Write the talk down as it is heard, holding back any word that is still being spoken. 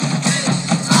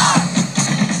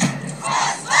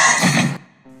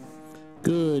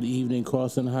morning,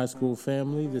 Crossland High School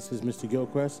family. This is Mr.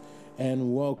 Gilchrist,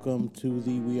 and welcome to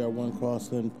the We Are One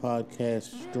Crossland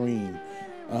podcast stream.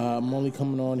 I'm only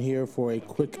coming on here for a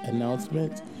quick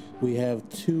announcement. We have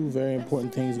two very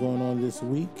important things going on this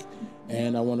week,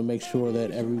 and I want to make sure that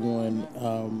everyone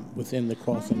within the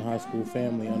Crossland High School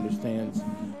family understands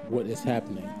what is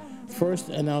happening. First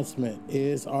announcement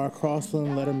is our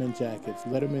Crossland Letterman jackets.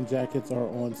 Letterman jackets are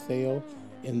on sale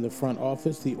in the front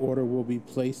office. The order will be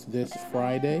placed this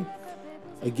Friday.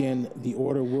 Again, the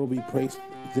order will be placed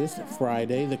this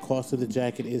Friday. The cost of the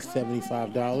jacket is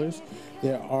 $75.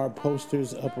 There are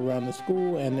posters up around the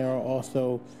school, and there are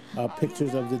also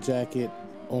pictures of the jacket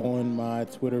on my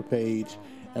Twitter page,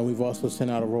 and we've also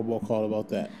sent out a robocall about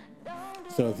that.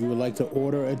 So if you would like to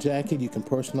order a jacket, you can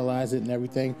personalize it and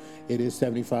everything. It is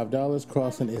 $75.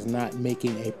 Crossland is not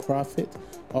making a profit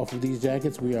off of these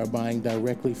jackets. We are buying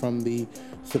directly from the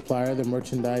supplier. The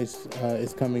merchandise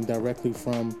is coming directly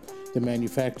from the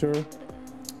manufacturer,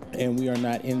 and we are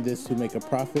not in this to make a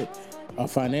profit, a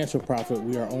financial profit.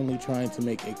 We are only trying to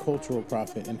make a cultural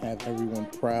profit and have everyone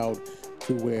proud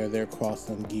to wear their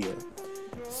Crossland gear.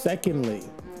 Secondly,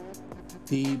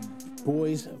 the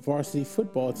boys varsity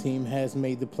football team has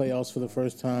made the playoffs for the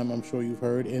first time, I'm sure you've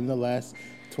heard, in the last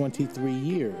 23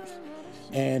 years.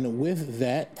 And with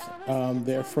that,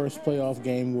 their first playoff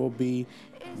game will be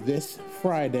this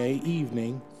Friday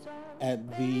evening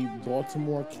at the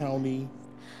Baltimore County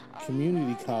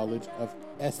Community College of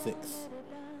Essex.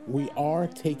 We are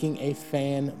taking a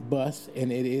fan bus,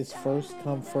 and it is first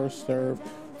come, first serve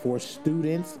for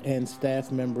students and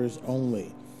staff members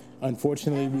only.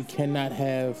 Unfortunately, we cannot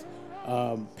have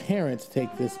parents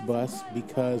take this bus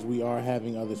because we are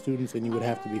having other students, and you would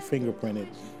have to be fingerprinted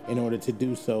in order to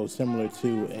do so, similar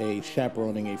to a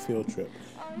chaperoning a field trip.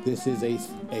 This is a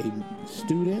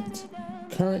student,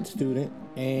 current student,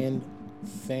 and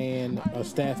a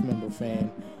staff member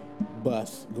fan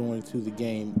bus going to the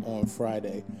game on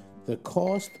Friday. The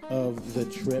cost of the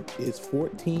trip is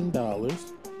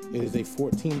 $14. It is a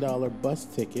 $14 bus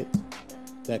ticket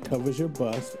that covers your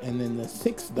bus, and then the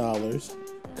 $6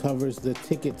 covers the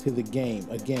ticket to the game.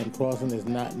 Again, Crossland is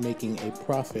not making a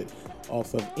profit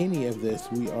off of any of this.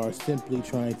 We are simply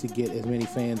trying to get as many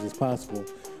fans as possible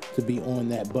to be on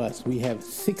that bus. We have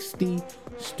 60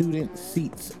 student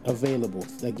seats available.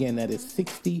 Again, that is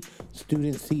 60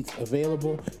 student seats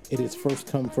available. It is first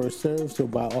come, first serve, so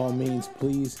by all means,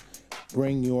 please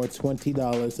bring your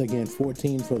 $20. Again,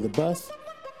 $14 for the bus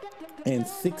and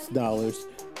 $6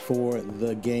 for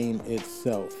the game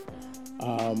itself.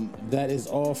 That is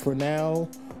all for now.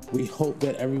 We hope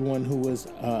that everyone who was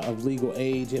of legal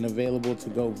age and available to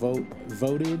go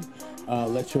voted.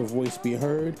 Let your voice be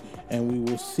heard, and we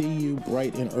will see you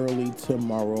bright and early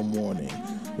tomorrow morning.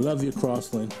 Love you,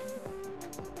 Crossland.